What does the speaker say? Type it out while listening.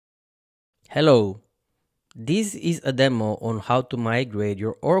Hello, this is a demo on how to migrate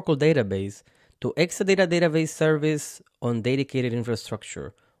your Oracle database to Exadata Database Service on dedicated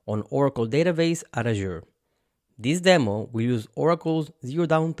infrastructure on Oracle Database at Azure. This demo will use Oracle's Zero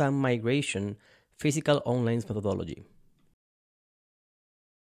Downtime Migration Physical Online methodology.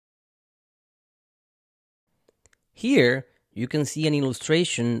 Here, you can see an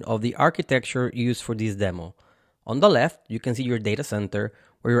illustration of the architecture used for this demo. On the left, you can see your data center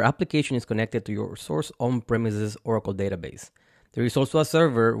where your application is connected to your source on-premises Oracle database. There is also a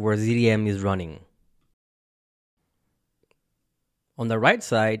server where ZDM is running. On the right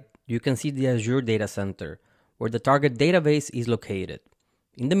side, you can see the Azure data center where the target database is located.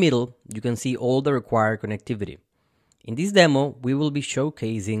 In the middle, you can see all the required connectivity. In this demo, we will be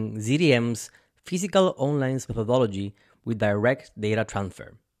showcasing ZDM's physical online methodology with direct data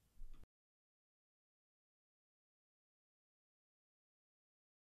transfer.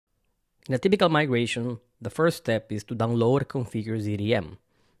 In a typical migration, the first step is to download and configure ZDM.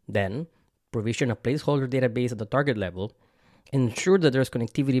 Then, provision a placeholder database at the target level, ensure that there's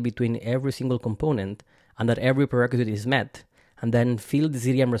connectivity between every single component and that every prerequisite is met, and then fill the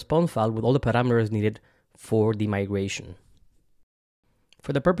ZDM response file with all the parameters needed for the migration.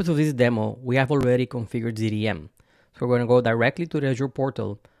 For the purpose of this demo, we have already configured ZDM. So we're going to go directly to the Azure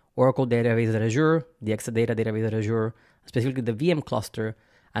portal, Oracle Database at Azure, the Exadata Database at Azure, specifically the VM cluster,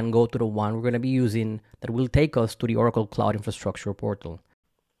 and go to the one we're going to be using that will take us to the Oracle Cloud Infrastructure portal.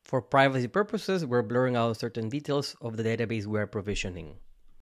 For privacy purposes, we're blurring out certain details of the database we're provisioning.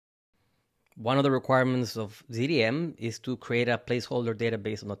 One of the requirements of ZDM is to create a placeholder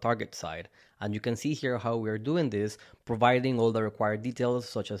database on the target side. And you can see here how we're doing this, providing all the required details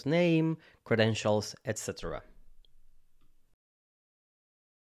such as name, credentials, etc.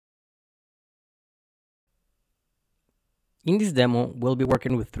 In this demo, we'll be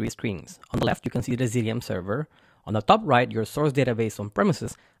working with three screens. On the left, you can see the ZDM server. On the top right, your source database on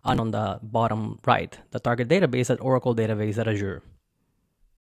premises. And on the bottom right, the target database at Oracle Database at Azure.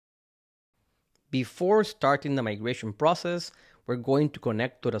 Before starting the migration process, we're going to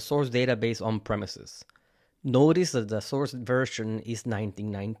connect to the source database on premises. Notice that the source version is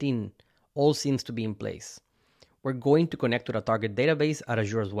 1919. All seems to be in place. We're going to connect to the target database at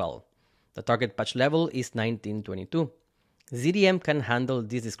Azure as well. The target patch level is 1922. ZDM can handle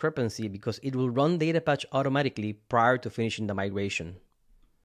this discrepancy because it will run data patch automatically prior to finishing the migration.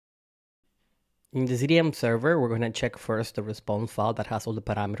 In the ZDM server, we're going to check first the response file that has all the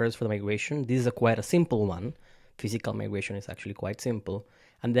parameters for the migration. This is quite a simple one. Physical migration is actually quite simple.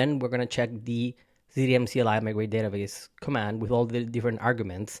 And then we're going to check the ZDM CLI migrate database command with all the different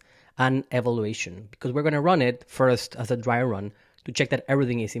arguments and evaluation, because we're going to run it first as a dry run to check that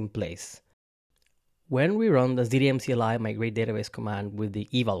everything is in place. When we run the ZDM CLI migrate database command with the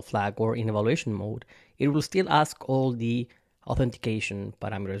eval flag or in evaluation mode, it will still ask all the authentication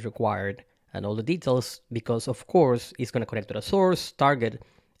parameters required and all the details because, of course, it's going to connect to the source, target,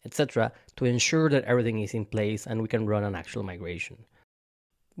 etc. to ensure that everything is in place and we can run an actual migration.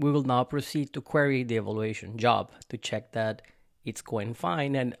 We will now proceed to query the evaluation job to check that it's going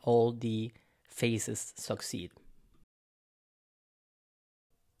fine and all the phases succeed.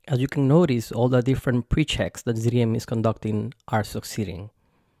 As you can notice, all the different pre-checks that ZDM is conducting are succeeding.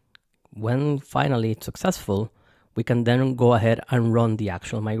 When finally it's successful, we can then go ahead and run the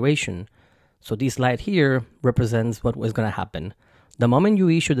actual migration. So this slide here represents what was going to happen. The moment you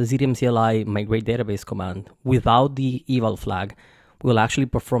issue the ZDM CLI migrate database command without the eval flag, we will actually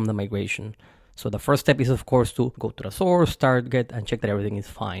perform the migration. So the first step is, of course, to go to the source, target, and check that everything is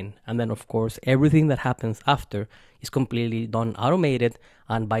fine. And then, of course, everything that happens after is completely done automated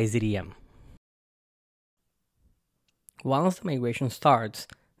and by ZDM. Once the migration starts,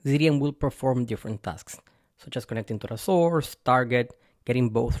 ZDM will perform different tasks, such as connecting to the source, target, getting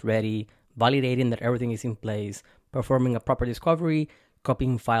both ready, validating that everything is in place, performing a proper discovery,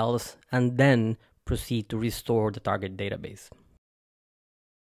 copying files, and then proceed to restore the target database.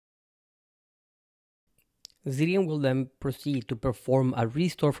 ZDM will then proceed to perform a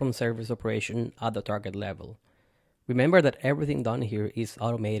restore from service operation at the target level. Remember that everything done here is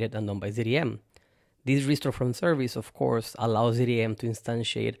automated and done by ZDM. This restore from service, of course, allows ZDM to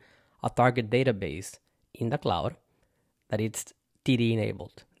instantiate a target database in the cloud that it's TD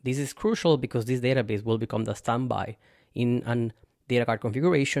enabled. This is crucial because this database will become the standby in a data card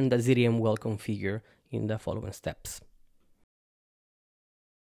configuration that ZDM will configure in the following steps.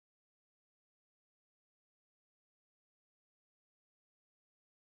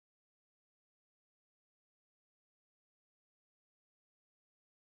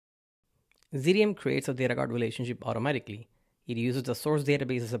 ZDM creates a data card relationship automatically. It uses the source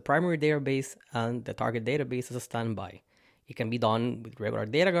database as a primary database and the target database as a standby. It can be done with regular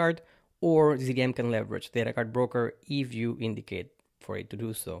DataGuard, or ZDM can leverage DataGuard Broker if you indicate for it to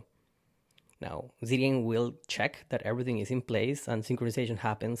do so. Now, ZDM will check that everything is in place and synchronization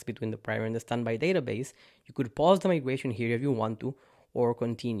happens between the primary and the standby database. You could pause the migration here if you want to, or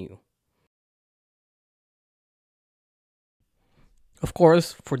continue. Of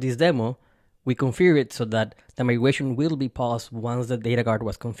course, for this demo, we configure it so that the migration will be paused once the DataGuard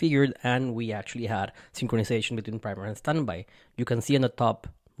was configured and we actually had synchronization between primary and standby. You can see on the top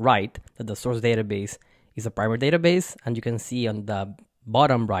right that the source database is a primary database, and you can see on the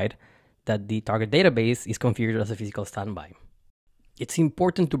bottom right that the target database is configured as a physical standby. It's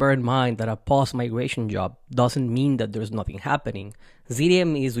important to bear in mind that a pause migration job doesn't mean that there's nothing happening.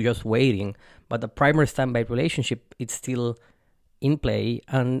 ZDM is just waiting, but the primary standby relationship is still in play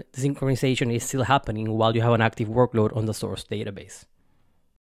and the synchronization is still happening while you have an active workload on the source database.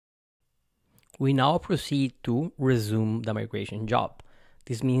 We now proceed to resume the migration job.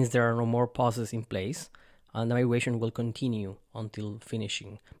 This means there are no more pauses in place and the migration will continue until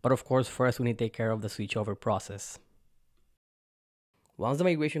finishing. But of course, first we need to take care of the switchover process. Once the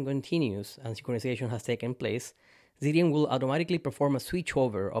migration continues and synchronization has taken place, ZDM will automatically perform a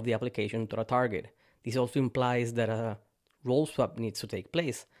switchover of the application to the target. This also implies that a role swap needs to take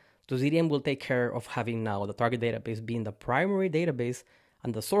place. So ZDM will take care of having now the target database being the primary database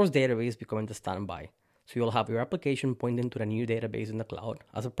and the source database becoming the standby. So you'll have your application pointing to the new database in the cloud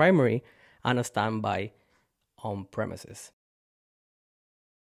as a primary and a standby on premises.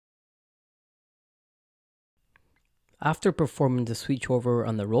 After performing the switchover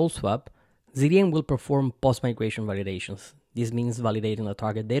and the role swap, ZDM will perform post-migration validations. This means validating the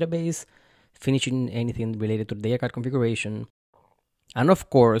target database, finishing anything related to the DataGuard configuration, and of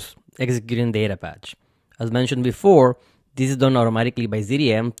course, executing data patch. As mentioned before, this is done automatically by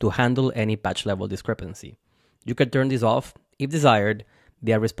ZDM to handle any patch level discrepancy. You can turn this off, if desired,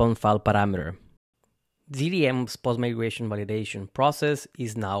 via response file parameter. ZDM's post-migration validation process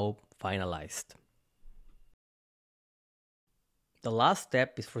is now finalized. The last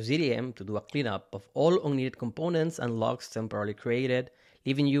step is for ZDM to do a cleanup of all unneeded components and logs temporarily created,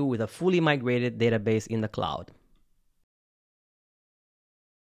 leaving you with a fully migrated database in the cloud.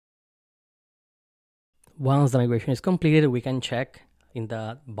 Once the migration is completed, we can check in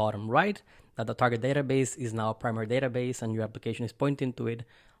the bottom right that the target database is now a primary database and your application is pointing to it,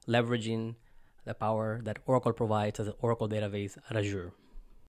 leveraging the power that Oracle provides as an Oracle Database at Azure.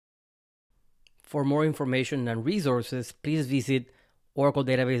 For more information and resources, please visit Oracle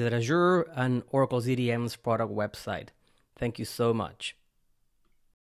Database at Azure and Oracle ZDM's product website. Thank you so much.